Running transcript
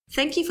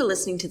Thank you for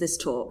listening to this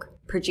talk,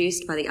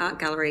 produced by the Art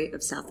Gallery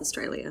of South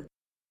Australia.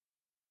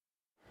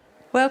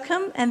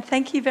 Welcome, and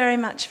thank you very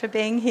much for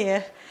being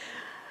here.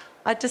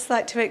 I'd just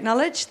like to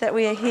acknowledge that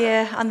we are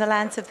here on the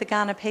lands of the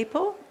Kaurna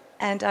people,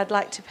 and I'd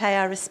like to pay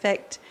our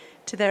respect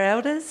to their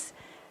elders,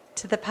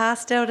 to the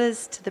past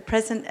elders, to the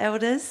present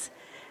elders,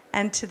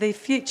 and to the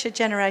future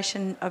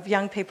generation of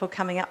young people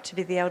coming up to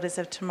be the elders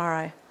of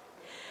tomorrow.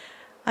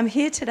 I'm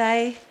here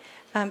today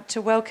to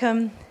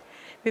welcome,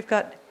 we've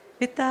got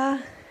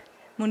Vita,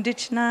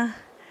 Mundichna,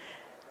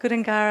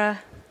 Gurungara,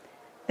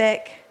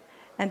 Beck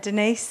and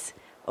Denise,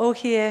 all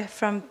here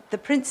from the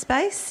print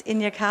space in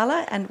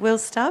Yirrkala, and Will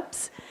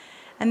Stubbs,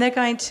 and they're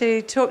going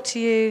to talk to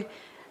you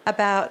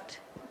about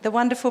the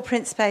wonderful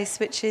print space,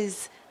 which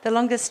is the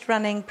longest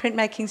running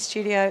printmaking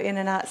studio in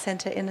an art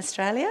centre in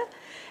Australia.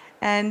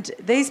 And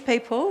these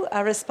people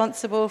are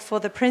responsible for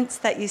the prints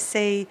that you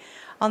see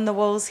on the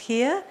walls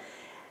here.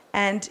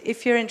 And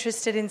if you're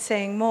interested in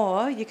seeing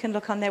more, you can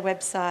look on their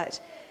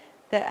website.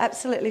 They're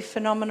absolutely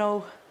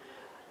phenomenal,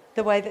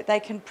 the way that they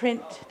can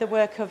print the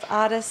work of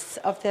artists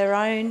of their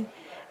own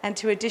and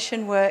to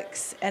edition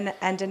works and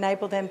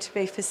enable them to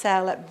be for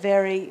sale at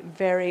very,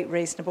 very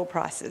reasonable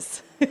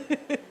prices.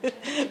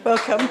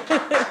 Welcome.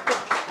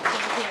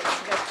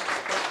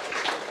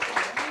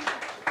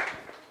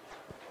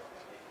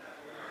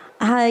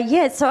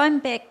 So I'm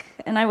Beck,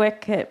 and I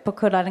work at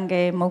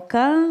Pukorangi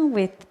Moka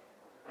with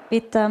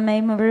Vita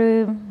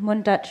Meimaru,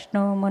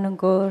 Mundachno,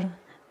 Monongur,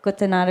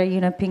 Gutanara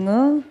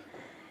Yunapingu.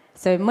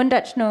 So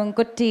Mundachno and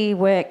Guti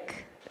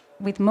work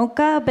with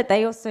Moka, but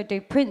they also do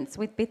prints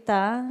with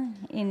Vita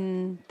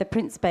in the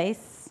print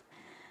space.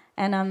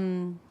 And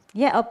I'll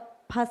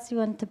pass you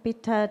on to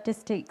Vita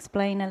just to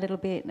explain a little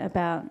bit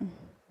about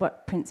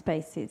what print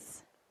space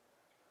is.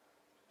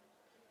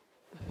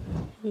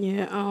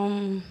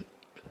 Hello,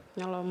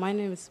 my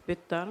name is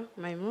Vita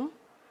Meimaru,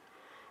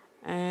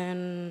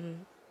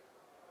 and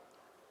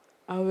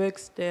I work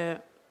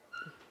there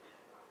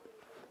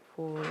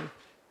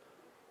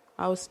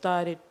I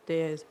started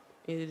there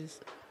is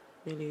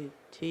nearly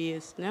 2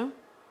 years now,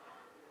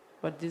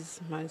 but this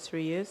is my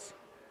 3 years.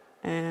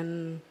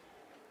 And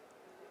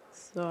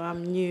so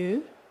I'm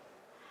new,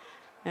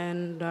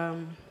 and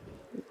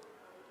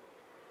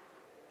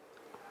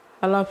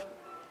I love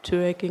to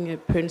working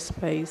at print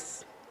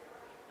space,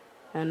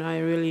 and I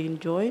really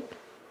enjoy it.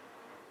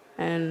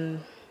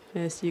 And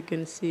as you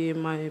can see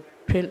my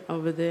print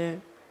over there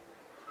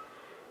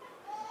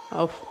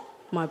of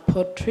my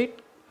portrait,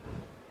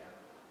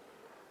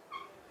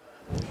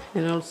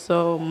 and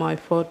also my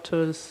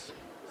photos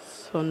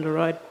on the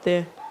right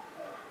there.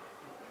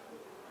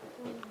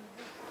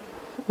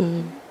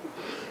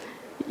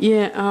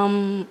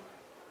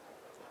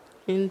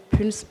 In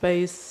print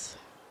space,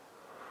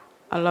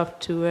 I love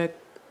to work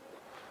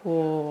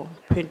for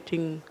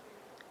printing,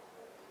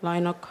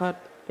 lino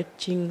cut,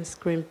 etching,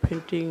 screen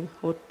printing,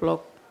 wood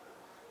block,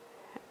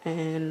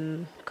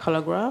 and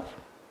colorgraph.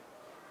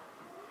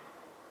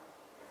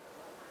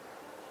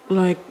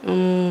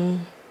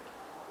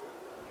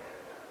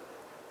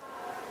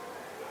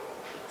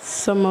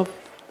 Some of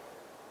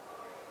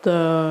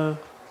the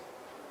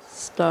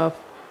staff,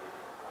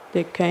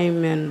 they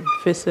came and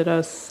visited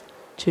us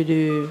to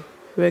do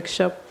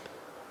workshop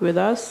with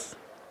us,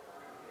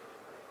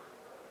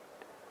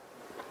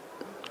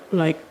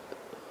 mainly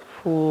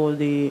for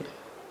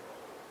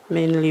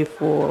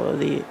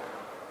the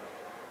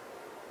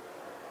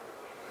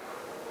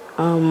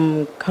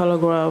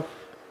colorgraph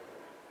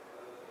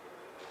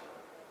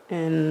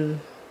and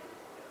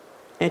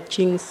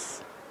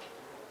etchings.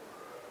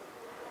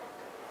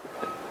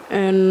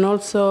 And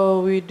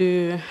also we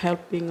do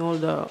helping all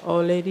the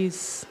old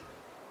ladies,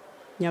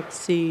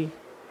 Nyapsi,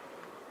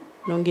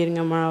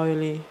 Nongiringa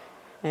Marawili,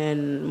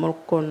 and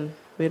Morkon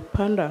with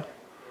Panda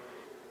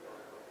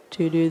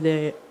to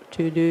do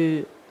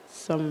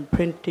some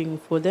printing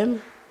for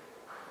them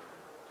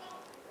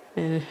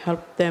and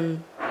help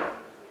them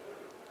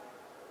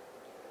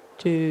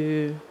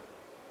to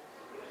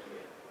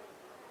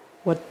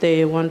what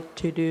they want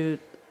to do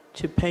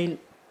to paint.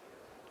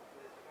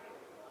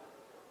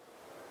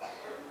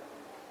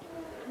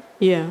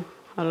 Yeah,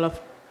 I love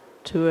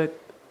to work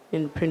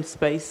in print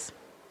space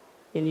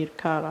in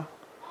Yirrkala.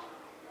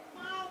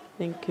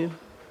 Thank you.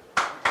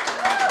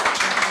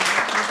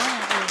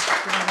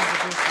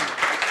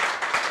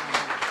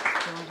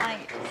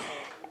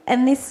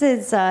 And this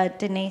is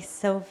Denise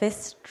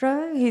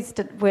Silvestro, who's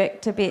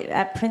worked a bit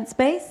at Print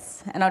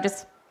Space, and I'll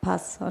just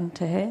pass on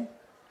to her.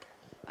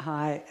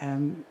 Hi,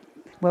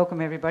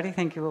 welcome everybody.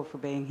 Thank you all for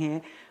being here.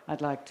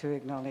 I'd like to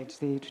acknowledge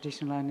the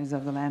traditional owners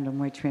of the land on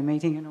which we're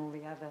meeting and all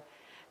the other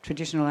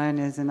traditional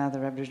owners and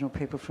other Aboriginal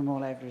people from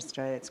all over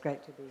Australia. It's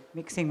great to be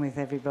mixing with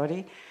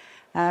everybody.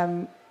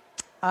 I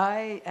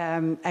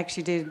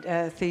actually did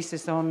a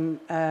thesis on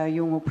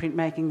Yolngu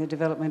printmaking, the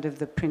development of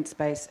the print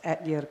space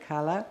at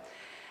Yirrkala.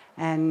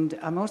 And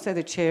I'm also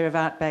the chair of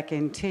Artback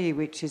NT,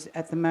 which is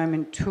at the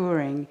moment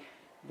touring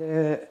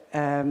a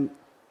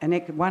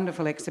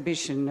wonderful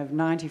exhibition of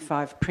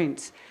 95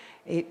 prints.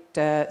 It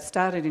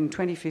started in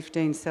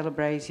 2015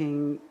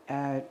 celebrating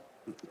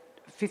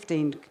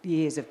 15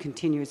 years of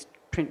continuous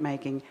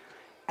printmaking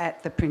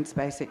at the print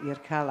space at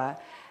Yirrkala,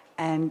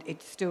 and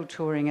it's still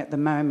touring at the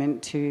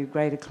moment to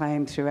great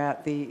acclaim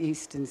throughout the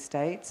eastern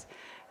states,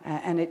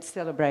 and it's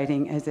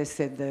celebrating, as I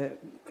said,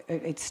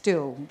 it's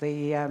still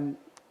the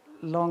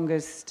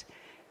longest.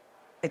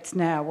 It's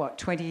now,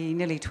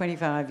 nearly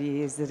 25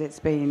 years that it's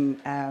been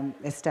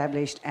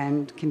established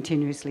and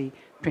continuously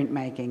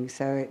printmaking.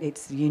 So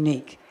it's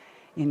unique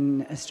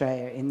in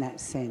Australia in that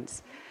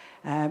sense.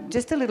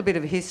 Just a little bit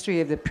of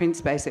history of the print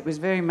space. It was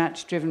very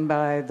much driven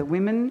by the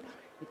women.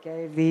 It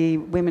gave the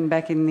women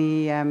back in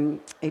the...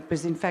 it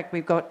was, in fact,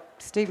 we've got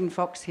Stephen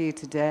Fox here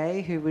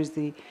today, who was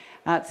the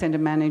Art Centre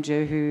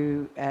manager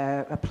who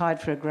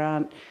applied for a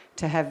grant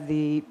to have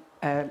a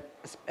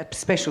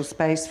special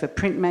space for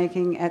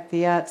printmaking at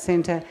the Art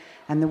Centre,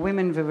 and the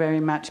women were very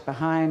much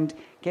behind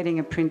getting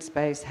a print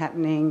space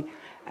happening.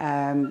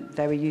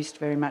 They were used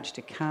very much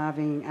to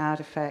carving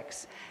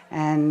artefacts,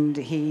 and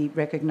he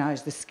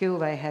recognised the skill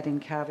they had in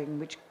carving,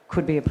 which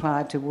could be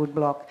applied to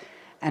woodblock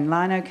and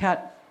lino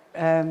cut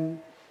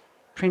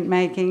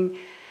printmaking.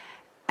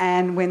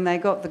 And when they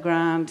got the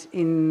grant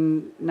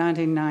in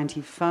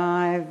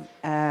 1995,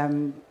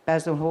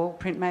 Basil Hall,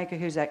 printmaker,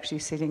 who's actually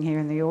sitting here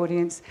in the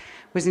audience,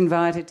 was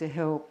invited to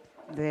help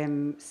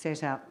them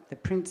set up the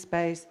print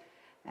space.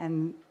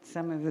 And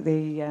some of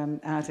the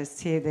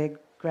artists here, their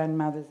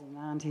grandmothers and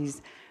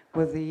aunties,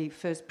 were the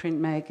first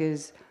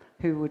printmakers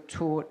who were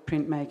taught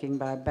printmaking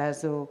by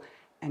Basil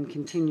and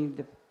continued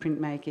the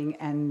printmaking.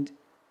 And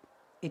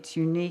it's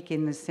unique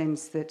in the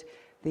sense that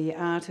the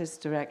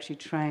artists are actually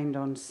trained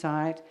on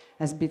site.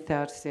 As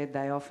Bithard said,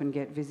 they often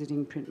get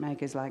visiting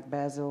printmakers like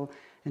Basil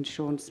and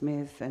Sean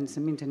Smith and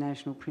some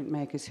international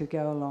printmakers who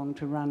go along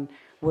to run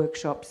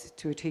workshops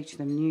to teach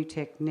them new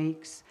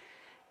techniques,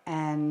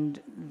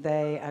 and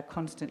they are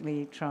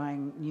constantly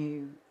trying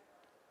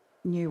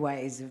new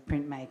ways of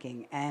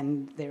printmaking,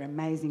 and they're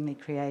amazingly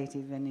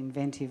creative and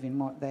inventive in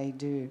what they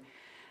do.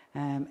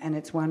 And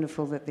it's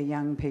wonderful that the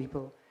young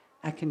people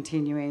are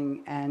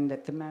continuing, and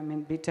at the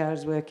moment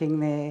Bithard's working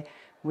there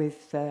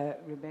with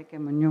Rebecca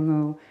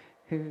Munyungu,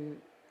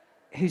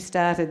 who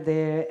started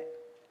there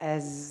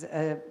as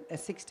a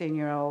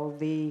 16-year-old.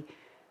 The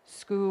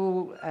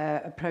school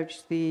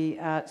approached the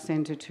Art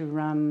Centre to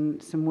run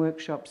some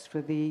workshops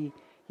for the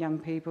young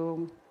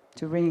people,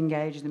 to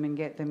re-engage them and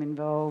get them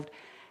involved.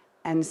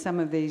 And some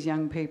of these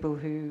young people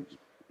who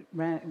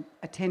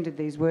attended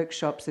these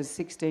workshops as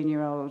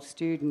 16-year-old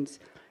students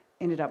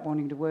ended up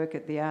wanting to work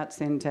at the Art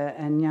Centre,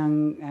 and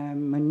young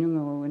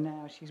Munyungu,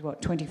 now she's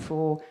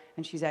 24,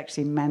 and she's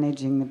actually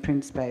managing the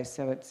print space.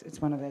 So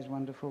it's one of those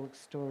wonderful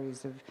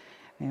stories of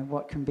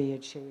what can be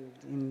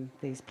achieved in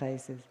these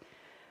places.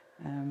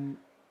 I don't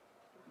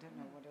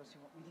know what else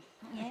you want me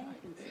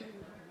to say.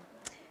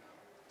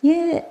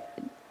 Yeah.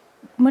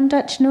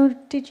 Mundachno,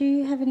 did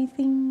you have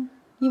anything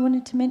you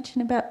wanted to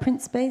mention about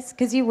print space?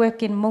 Because you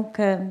work in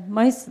Mulka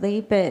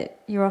mostly, but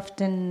you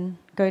often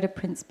go to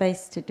print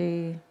space to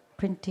do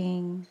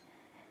printing.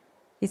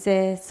 Is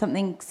there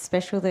something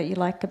special that you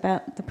like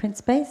about the print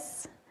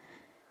space?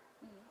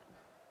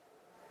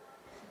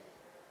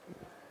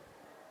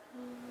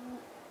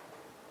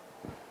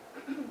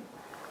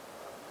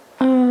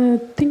 I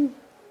think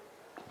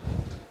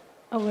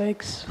I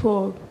work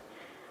for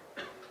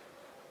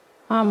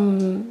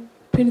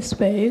print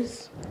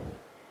space.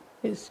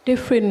 It's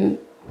different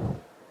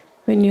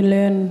when you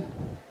learn,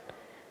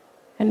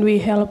 and we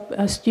help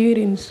our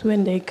students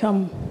when they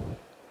come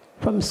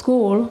from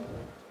school.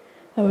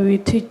 We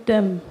teach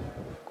them,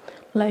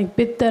 like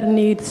Bitter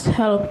needs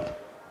help,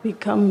 we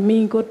come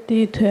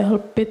Mingoti to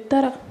help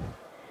Bitter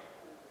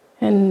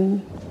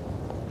and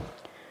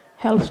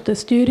help the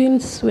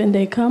students when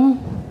they come,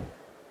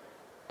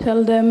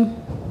 tell them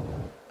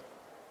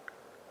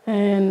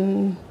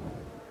and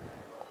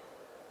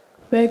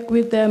work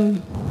with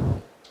them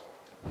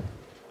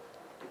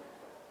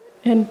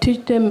and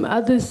teach them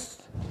others,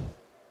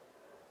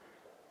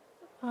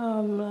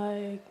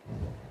 like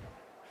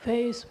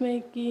face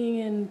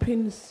making and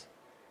prints.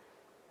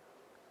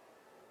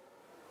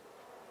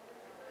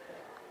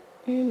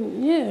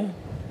 And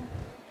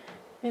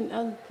and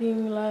other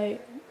thing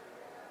like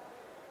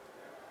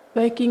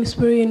working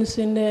experience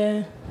in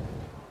there.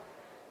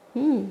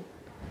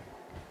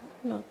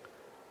 Not.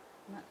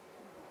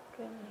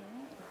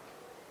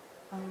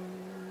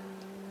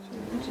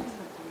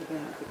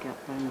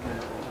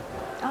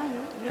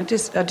 I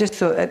just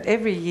thought that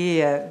every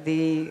year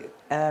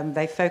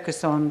they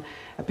focus on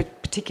a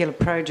particular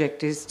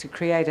project is to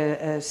create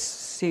a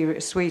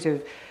suite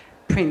of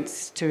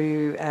prints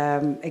to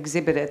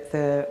exhibit at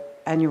the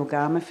annual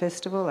Gama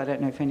Festival. I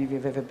don't know if any of you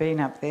have ever been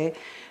up there,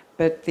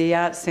 but the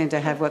Arts Centre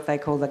have what they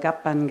call the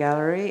Gappan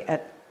Gallery,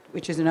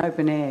 which is an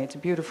open air. It's a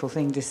beautiful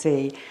thing to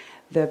see.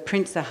 The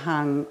prints are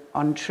hung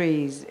on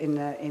trees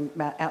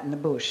out in the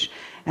bush,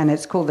 and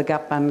it's called the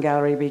Gappan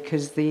Gallery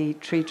because the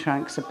tree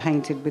trunks are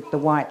painted with the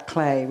white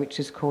clay, which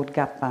is called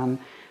Gappan.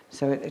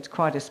 So it's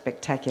quite a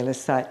spectacular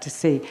sight to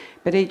see.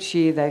 But each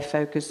year they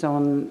focus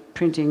on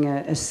printing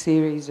a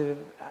series of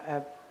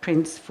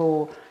prints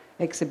for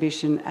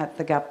exhibition at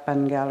the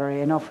Gapban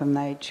Gallery, and often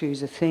they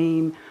choose a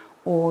theme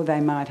or they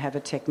might have a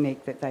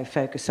technique that they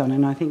focus on.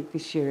 And I think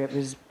this year it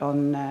was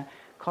on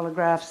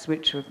collagraphs,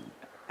 which were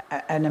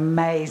an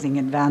amazing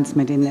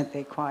advancement in that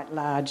they're quite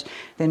large.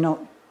 They're not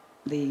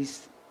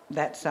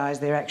that size,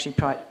 they're actually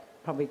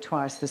probably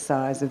twice the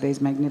size of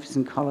these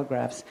magnificent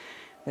collagraphs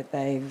that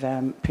they've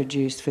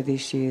produced for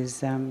this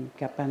year's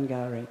Gapban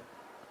Gallery.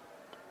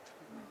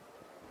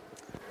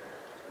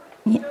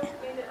 Yeah.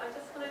 I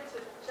just wanted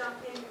to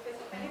jump in because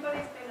if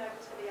anybody's been over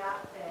to the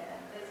art fair,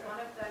 there's one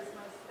of those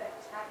most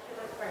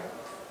spectacular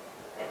prints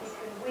that you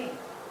can win.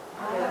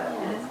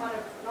 And it's one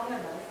of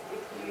Longinus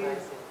if you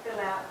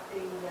fill out the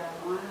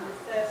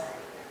research.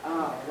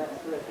 Oh, that's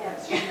good.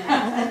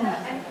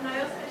 And can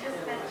I also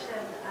just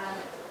mention,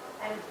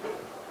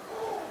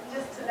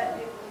 just to let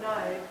people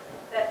know,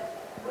 that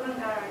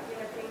Wollongara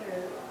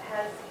Yunupingu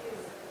has his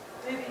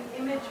moving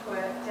image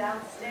work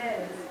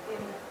downstairs in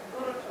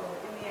Guruto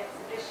in the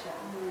exhibition.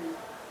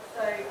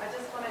 So I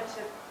just wanted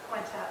to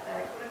point out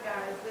that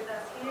Wollongara is with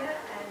us here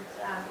and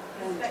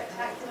his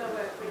spectacular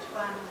work which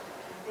won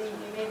the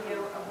New Media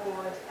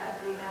Award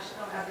at the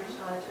National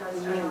Aboriginal and Torres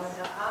Strait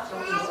Islander Art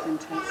Award.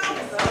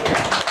 Fantastic.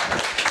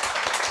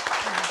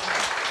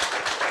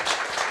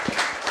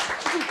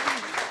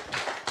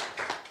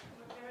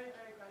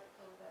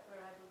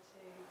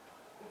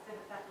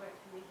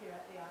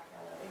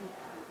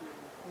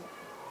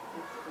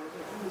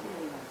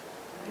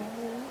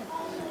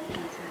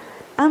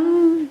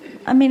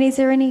 I mean, is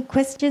there any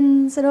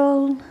questions at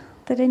all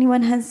that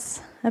anyone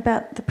has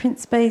about the print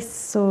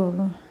space or?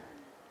 Maybe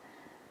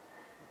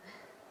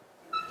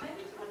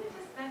do you want to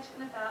just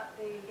mention about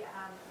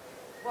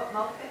what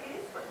Mulka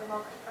is, what the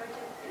Mulka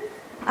project is?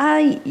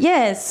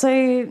 Yeah,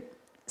 so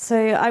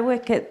I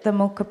work at the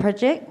Mulka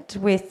project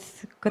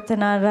with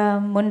Gutanara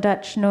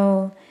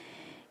Mundachno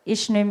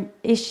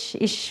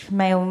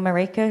Ishmael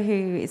Marika,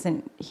 who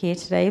isn't here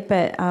today,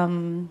 but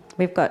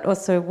we've got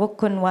also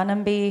Wukun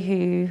Wanambi,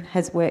 who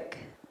has work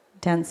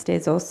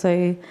downstairs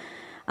also.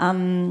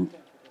 And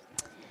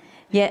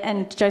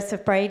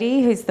Joseph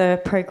Brady, who's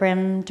the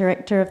program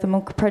director of the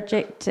Mulka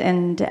project,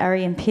 and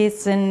Arian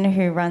Pearson,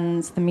 who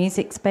runs the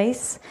music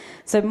space.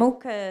 So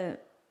Mulka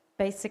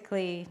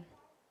basically,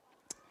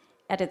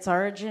 at its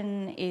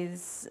origin,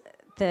 is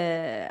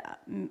the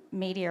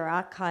media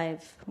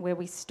archive where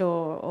we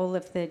store all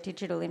of the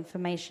digital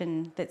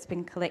information that's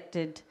been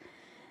collected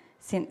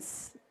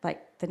since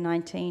like the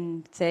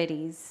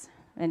 1930s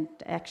and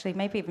actually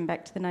maybe even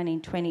back to the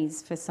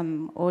 1920s for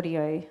some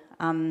audio.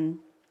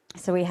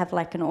 So we have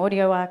like an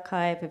audio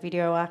archive, a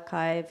video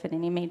archive and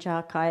an image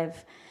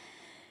archive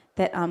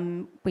that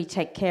we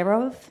take care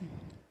of,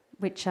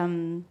 which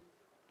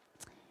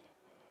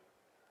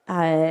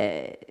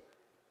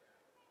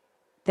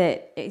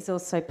that is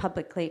also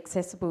publicly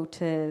accessible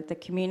to the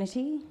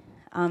community.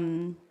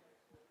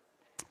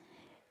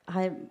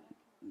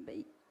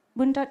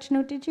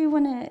 Mundachno, did you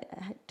want to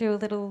do a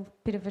little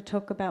bit of a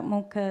talk about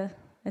Mulka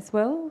as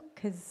well?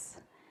 Because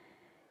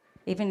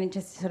even in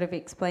just sort of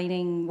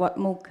explaining what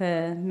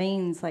Mulka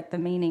means, like the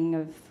meaning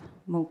of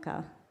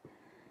Mulka.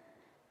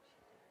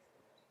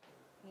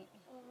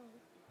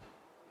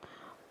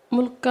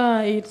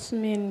 Mulka, it's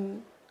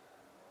mean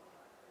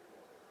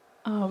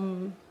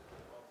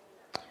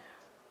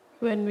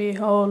when we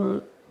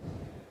hold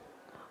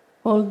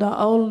all the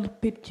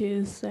old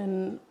pictures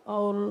and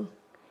old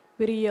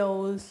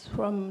videos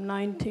from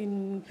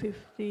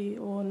 1950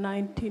 or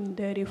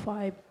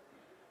 1935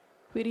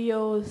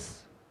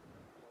 videos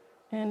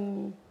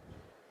and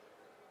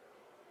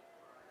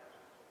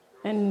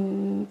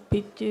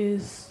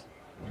pictures.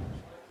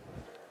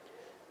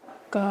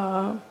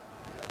 Yeah,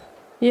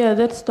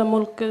 that's the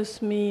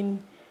Mulka's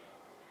mean.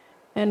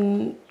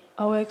 And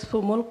I work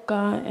for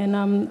Mulka, and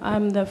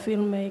I'm the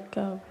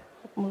filmmaker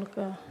of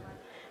Mulka.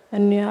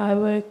 And yeah, I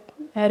work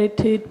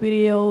edited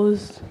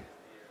videos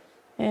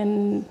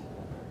and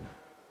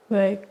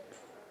work,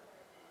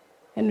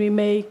 and we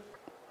make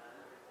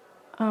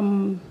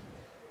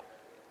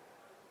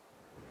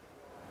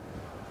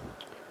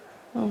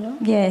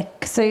Yeah,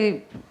 so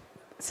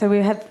we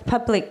have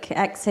public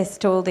access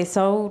to all this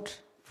old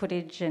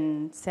footage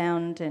and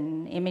sound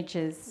and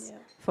images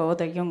for all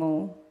the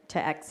Yolngu to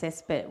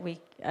access, but we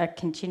are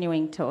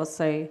continuing to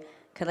also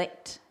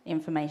collect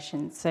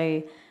information.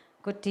 So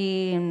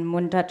Guti and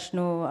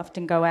Mundachno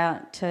often go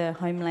out to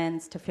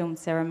homelands to film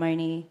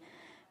ceremony,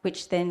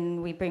 which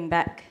then we bring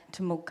back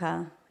to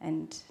Mulka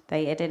and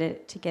they edit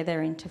it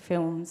together into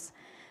films,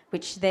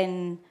 which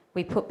then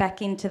we put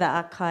back into the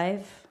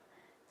archive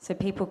so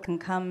people can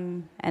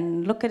come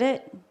and look at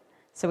it.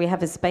 So we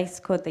have a space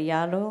called the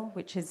Yalo,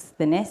 which is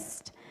the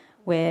nest,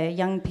 where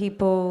young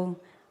people,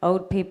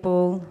 old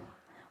people,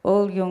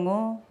 all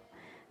Yolngu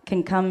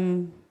can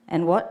come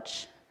and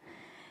watch.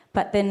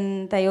 But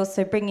then they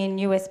also bring in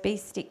USB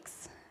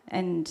sticks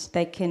and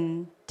they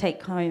can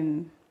take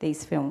home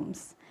these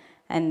films,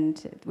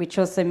 and which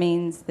also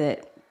means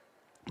that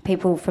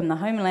people from the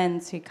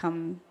homelands who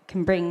come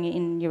can bring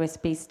in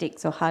USB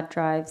sticks or hard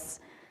drives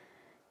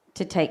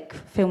to take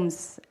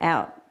films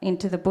out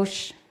into the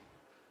bush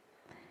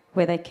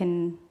where they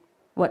can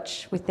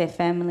watch with their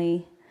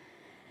family,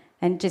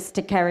 and just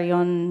to carry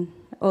on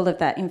all of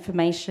that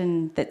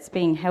information that's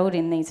being held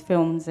in these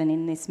films and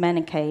in this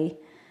Manakei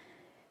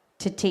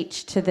to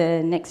teach to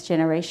the next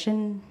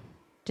generation,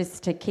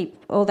 just to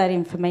keep all that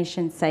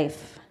information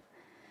safe.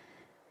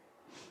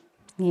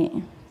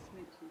 Yeah.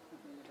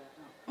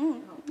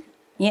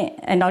 Yeah,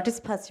 and I'll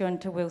just pass you on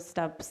to Will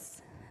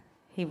Stubbs.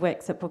 He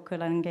works at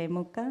Pukerangi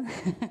Muka.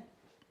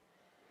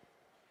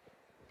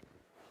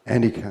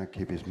 Andy can't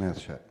keep his mouth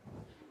shut.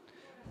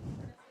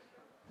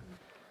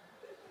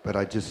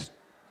 But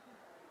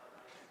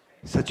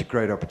such a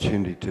great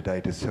opportunity today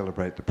to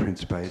celebrate the print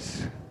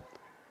space.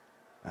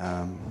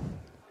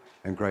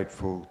 I'm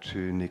grateful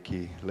to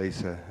Nikki,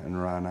 Lisa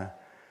and Rana.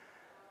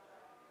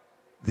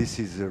 This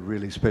is a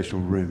really special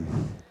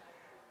room,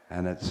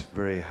 and it's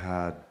very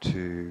hard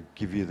to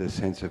give you the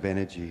sense of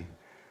energy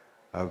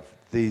of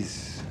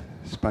these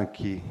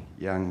spunky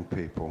young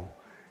people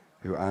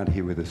who aren't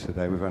here with us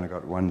today. We've only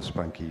got one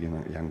spunky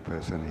young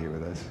person here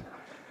with us.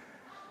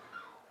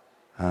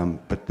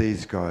 But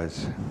these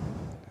guys,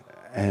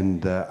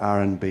 and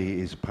R&B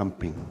is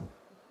pumping.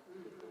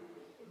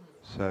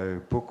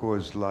 So Puko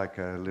is like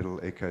a little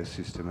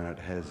ecosystem, and it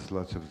has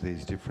lots of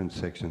these different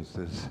sections.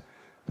 There's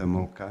the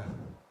Muka,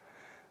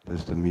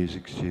 there's the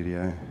music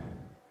studio,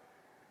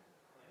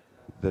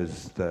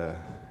 there's the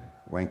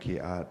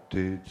wanky art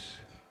dudes,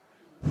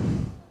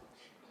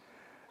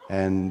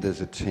 and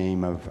there's a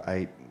team of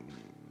 8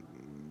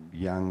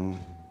 young,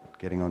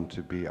 getting on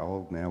to be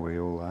old now, we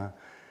all are,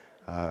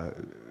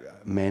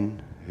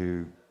 men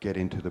who get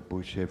into the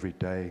bush every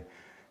day.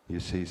 You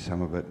see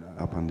some of it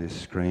up on this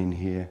screen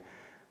here.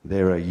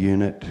 They're a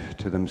unit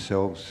to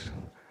themselves,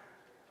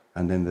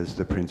 and then there's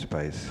the print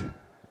space.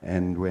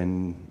 And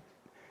when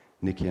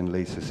Nikki and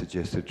Lisa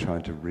suggested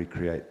trying to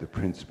recreate the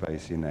print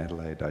space in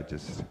Adelaide, I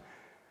just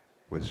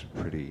was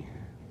pretty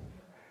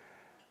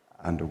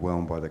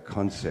underwhelmed by the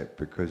concept,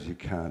 because you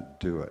can't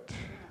do it.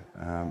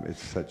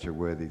 It's such a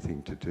worthy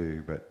thing to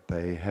do, but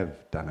they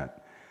have done it.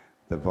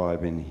 The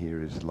vibe in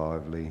here is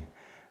lively,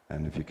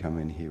 and if you come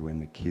in here when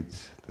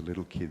the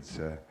little kids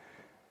are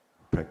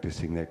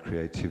practicing their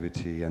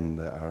creativity and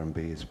the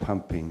R&B is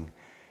pumping,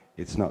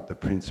 it's not the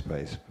print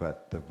space,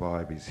 but the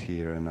vibe is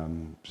here, and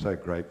I'm so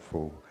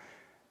grateful,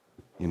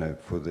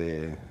 for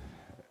their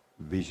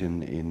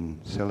vision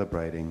in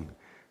celebrating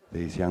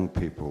these young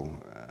people.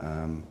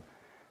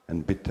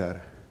 And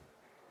Bitar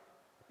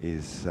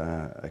is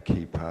a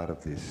key part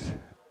of this.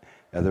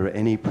 Are there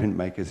any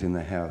printmakers in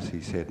the house?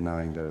 He said,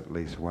 knowing that at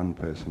least one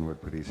person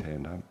would put his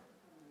hand up.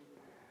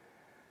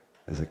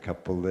 There's a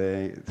couple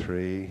there,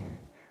 3,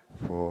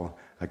 4.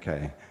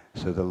 Okay,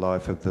 so the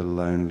life of the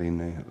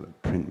lonely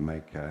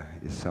printmaker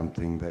is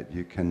something that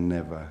you can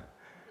never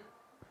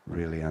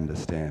really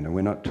understand. And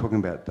we're not talking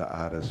about the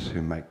artists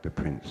who make the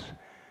prints.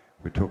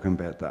 We're talking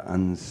about the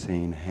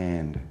unseen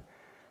hand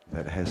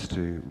that has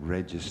to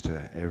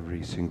register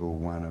every single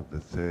one of the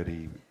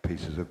 30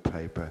 pieces of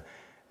paper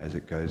as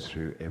it goes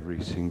through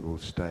every single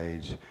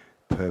stage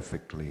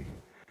perfectly.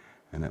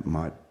 And it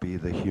might be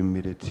the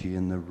humidity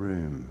in the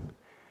room.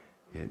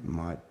 It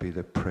might be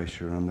the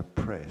pressure on the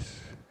press.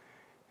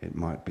 It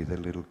might be the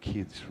little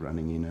kids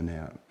running in and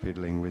out,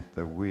 fiddling with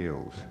the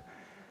wheels.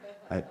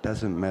 It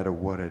doesn't matter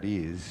what it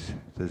is,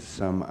 there's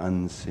some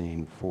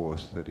unseen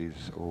force that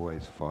is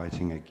always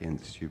fighting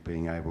against you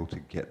being able to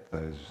get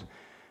those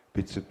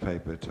bits of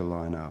paper to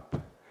line up.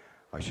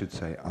 I should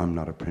say, I'm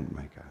not a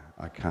printmaker.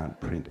 I can't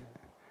print it.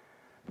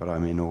 But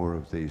I'm in awe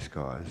of these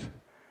guys.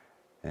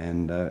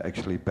 And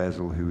actually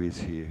Basil, who is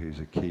here, who's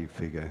a key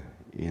figure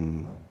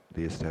in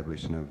the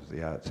establishment of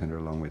the Art Centre,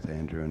 along with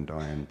Andrew and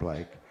Diane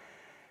Blake,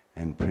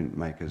 and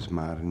printmakers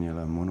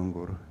Marnila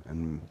Munungur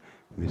and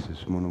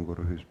Mrs.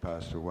 Munungur, who's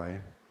passed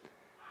away,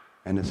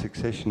 and a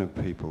succession of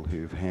people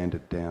who've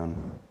handed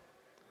down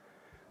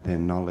their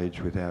knowledge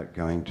without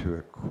going to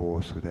a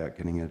course, without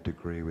getting a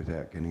degree,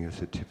 without getting a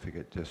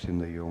certificate, just in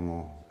the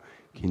Yolngu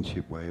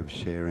kinship way of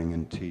sharing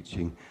and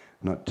teaching,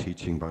 not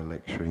teaching by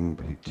lecturing,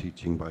 but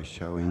teaching by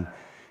showing,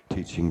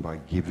 teaching by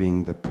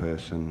giving the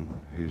person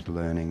who's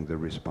learning the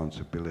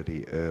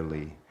responsibility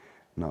early,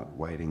 not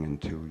waiting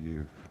until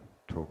you've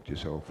talked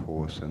yourself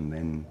hoarse and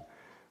then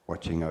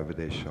watching over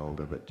their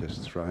shoulder, but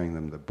just throwing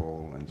them the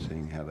ball and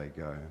seeing how they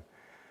go.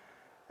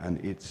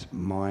 And it's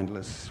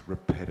mindless,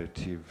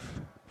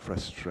 repetitive,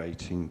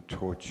 frustrating,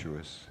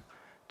 tortuous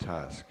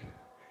task.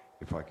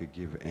 If I could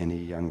give any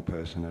young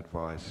person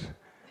advice,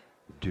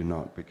 do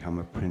not become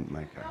a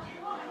printmaker.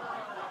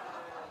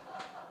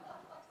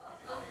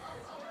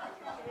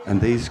 And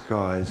these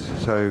guys,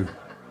 so,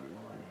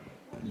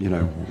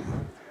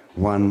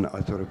 one,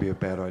 I thought it'd be a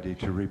bad idea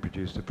to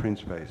reproduce the print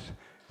space.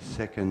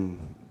 Second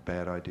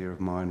bad idea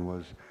of mine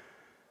was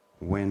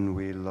when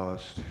we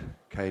lost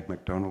Cade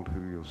MacDonald,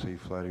 who you'll see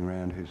floating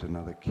around, who's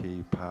another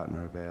key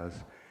partner of ours,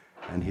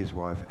 and his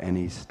wife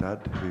Annie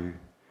Studd, who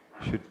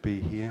should be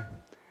here.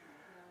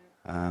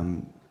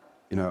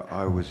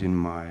 I was in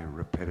my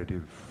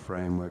repetitive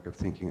framework of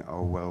thinking,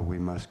 oh well, we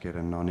must get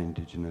a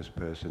non-Indigenous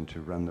person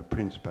to run the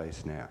print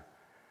space now.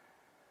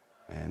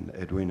 And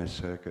Edwina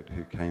Circuit,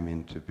 who came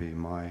in to be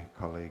my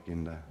colleague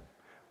in the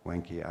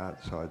Wanky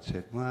art side,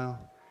 said, well,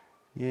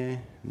 yeah,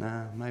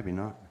 no, maybe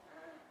not.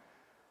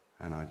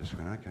 And I just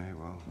went, okay,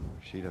 well,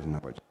 she doesn't know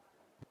what.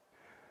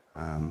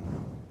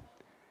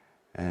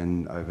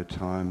 And over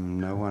time,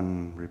 no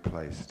one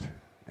replaced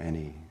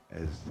Annie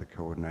as the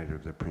coordinator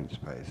of the print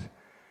space.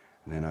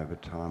 And then over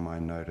time, I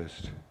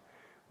noticed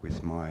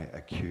with my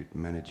acute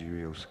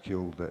managerial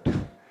skill that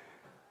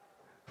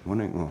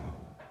Monengo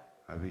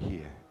over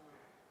here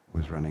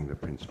was running the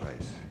print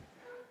space.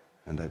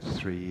 And that's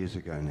 3 years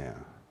ago now.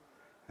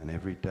 And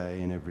every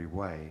day in every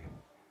way,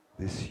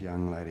 this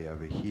young lady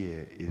over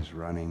here is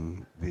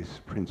running this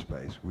print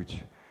space, which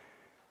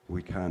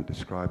we can't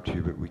describe to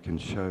you, but we can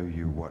show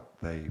you what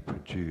they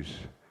produce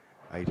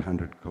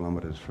 800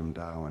 kilometres from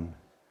Darwin,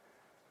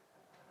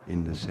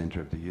 in the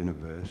centre of the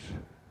universe,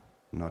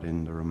 not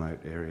in the remote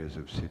areas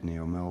of Sydney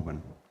or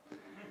Melbourne.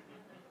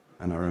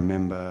 And I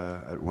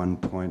remember at one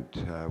point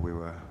we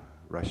were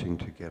rushing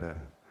to get a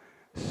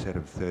set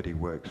of 30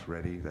 works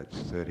ready. That's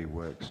 30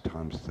 works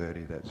times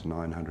 30, that's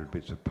 900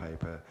 bits of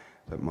paper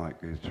that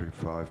might go through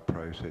 5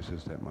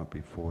 processes, that might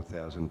be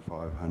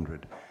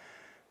 4,500,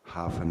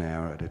 half an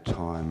hour at a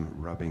time,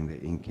 rubbing the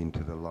ink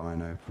into the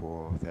lino,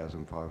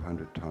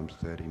 4,500 times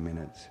 30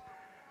 minutes.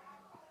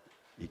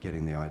 You're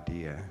getting the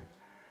idea.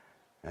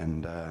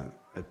 And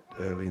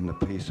early in the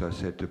piece I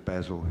said to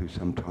Basil, who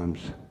sometimes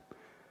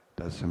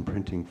does some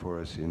printing for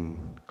us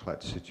in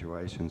clutch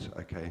situations,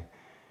 okay,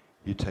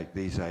 you take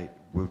these 8,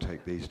 we'll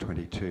take these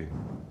 22.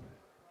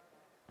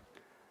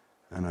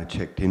 And I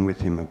checked in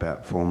with him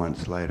about 4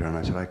 months later and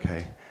I said,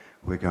 okay,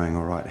 we're going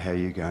all right, how are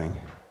you going?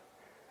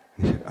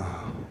 And he said,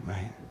 oh,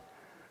 mate,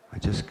 I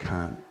just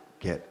can't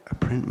get a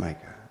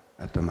printmaker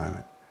at the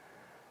moment.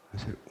 I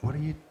said, what are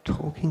you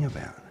talking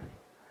about?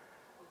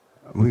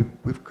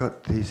 We've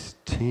got these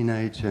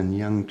teenage and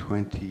young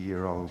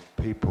 20-year-old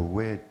people.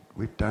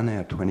 We've done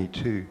our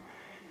 22.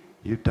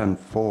 You've done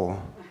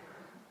 4.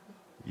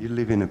 You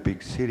live in a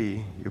big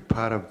city. You're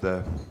part of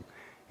the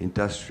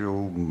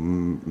industrial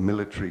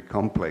military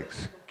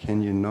complex.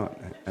 Can you not?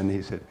 And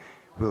he said,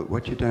 well,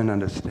 what you don't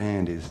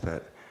understand is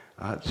that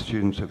art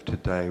students of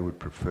today would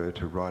prefer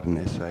to write an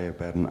essay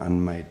about an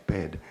unmade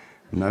bed.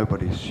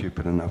 Nobody's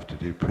stupid enough to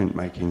do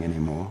printmaking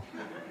anymore.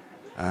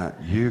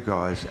 You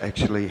guys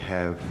actually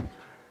have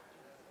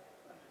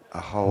a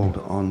hold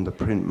on the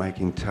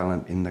printmaking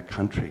talent in the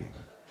country.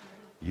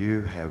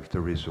 You have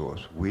the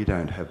resource. We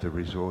don't have the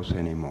resource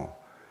anymore.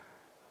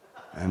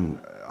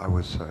 And I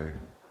was so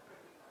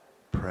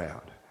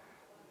proud.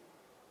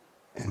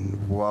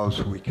 And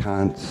whilst we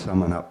can't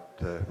summon up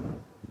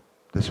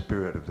the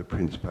spirit of the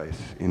print space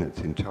in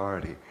its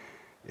entirety,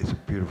 it's a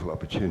beautiful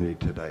opportunity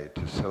today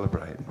to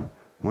celebrate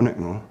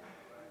Monengo.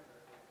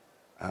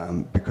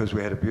 Because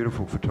we had a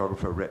beautiful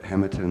photographer, Rhett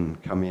Hamilton,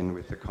 come in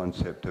with the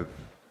concept of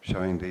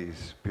showing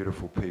these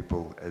beautiful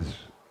people as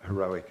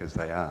heroic as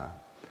they are.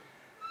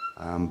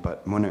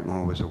 But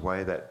Monengo was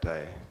away that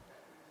day,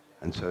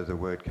 and so the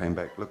word came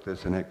back, look,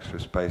 there's an extra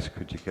space,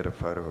 could you get a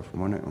photo of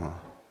Monengo?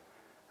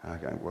 And I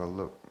go, well,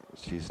 look,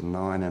 she's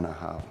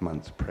 9.5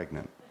 months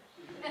pregnant.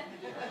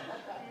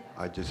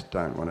 I just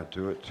don't want to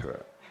do it to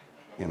her,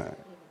 you know.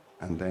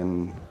 And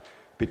then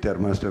Peter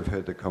must have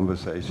heard the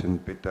conversation.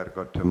 Peter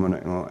got to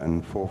Monengo,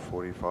 and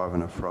 4:45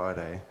 on a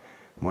Friday,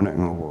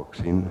 Monengo walks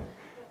in.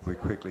 We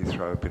quickly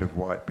throw a bit of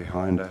white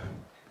behind her.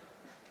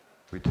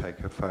 We take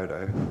a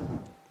photo.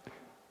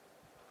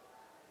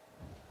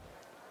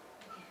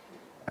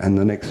 And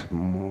the next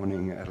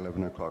morning at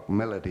 11 o'clock,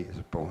 Melody is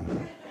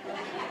born.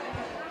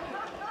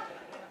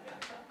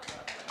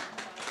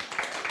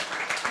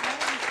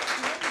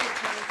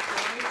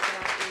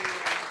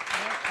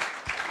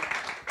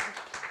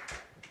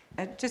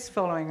 Just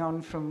following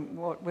on from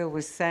what Will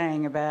was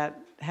saying about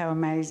how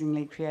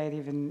amazingly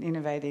creative and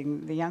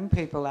innovating the young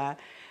people are,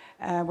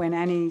 when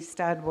Annie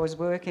Studd was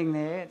working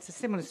there, it's a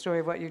similar story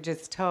of what you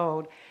just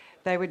told.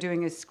 They were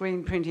doing a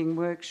screen printing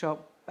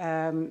workshop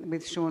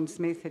with Sean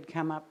Smith, had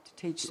come up to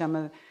teach some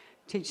of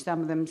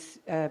them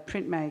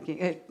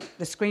printmaking,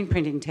 the screen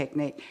printing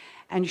technique.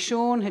 And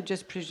Sean had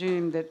just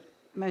presumed that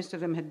most of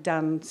them had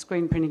done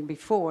screen printing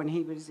before, and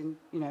he was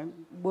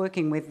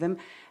working with them.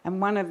 And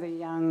one of the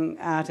young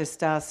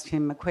artists asked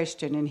him a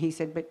question, and he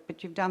said,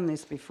 but you've done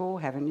this before,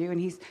 haven't you?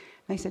 And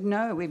they said,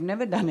 no, we've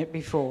never done it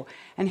before.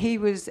 And he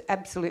was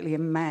absolutely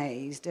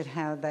amazed at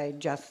how they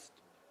just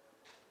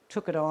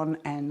took it on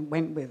and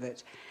went with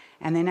it.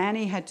 And then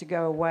Annie had to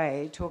go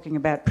away, talking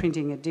about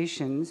printing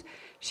editions.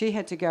 She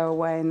had to go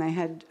away, and they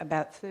had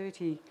about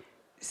 30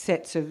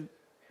 sets of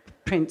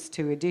prints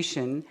to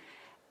edition.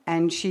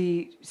 And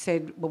she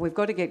said, well, we've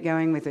got to get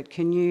going with it.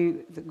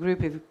 The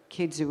group of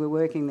kids who were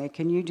working there,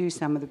 can you do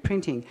some of the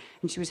printing?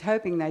 And she was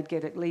hoping they'd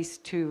get at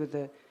least 2 of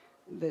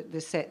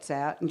the sets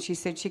out. And she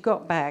said she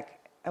got back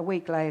a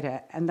week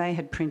later and they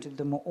had printed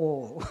them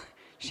all.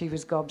 She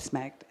was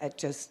gobsmacked at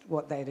just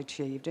what they'd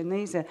achieved. And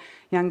these are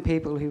young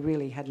people who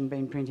really hadn't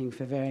been printing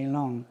for very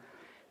long.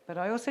 But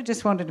I also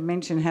just wanted to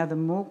mention how the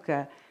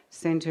Mulka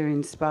Centre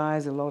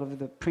inspires a lot of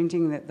the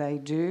printing that they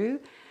do.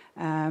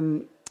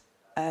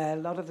 a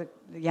lot of the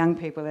young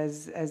people,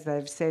 as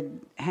they've said,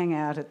 hang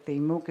out at the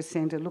Mulka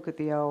Centre, look at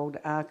the old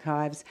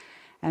archives.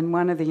 And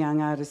one of the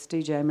young artists,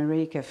 DJ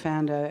Marika,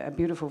 found a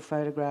beautiful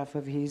photograph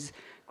of his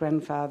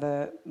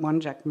grandfather,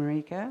 Wanjak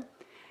Marika.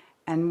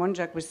 And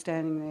Wanjak was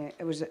standing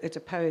there, it's a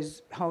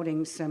pose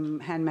holding some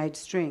handmade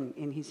string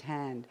in his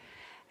hand.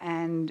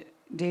 And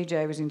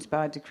DJ was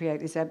inspired to create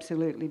this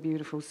absolutely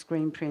beautiful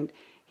screen print.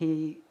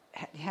 He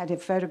had a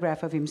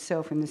photograph of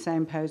himself in the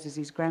same pose as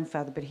his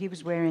grandfather, but he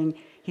was wearing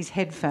his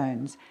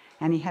headphones,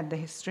 and he had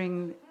the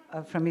string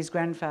from his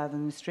grandfather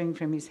and the string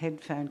from his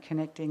headphone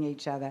connecting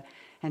each other.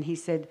 And he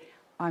said,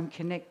 I'm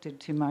connected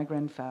to my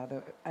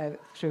grandfather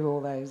through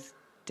all those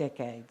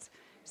decades.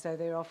 So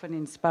they're often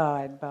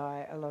inspired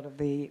by a lot of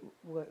the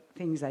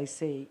things they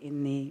see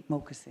in the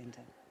Mulka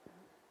Centre.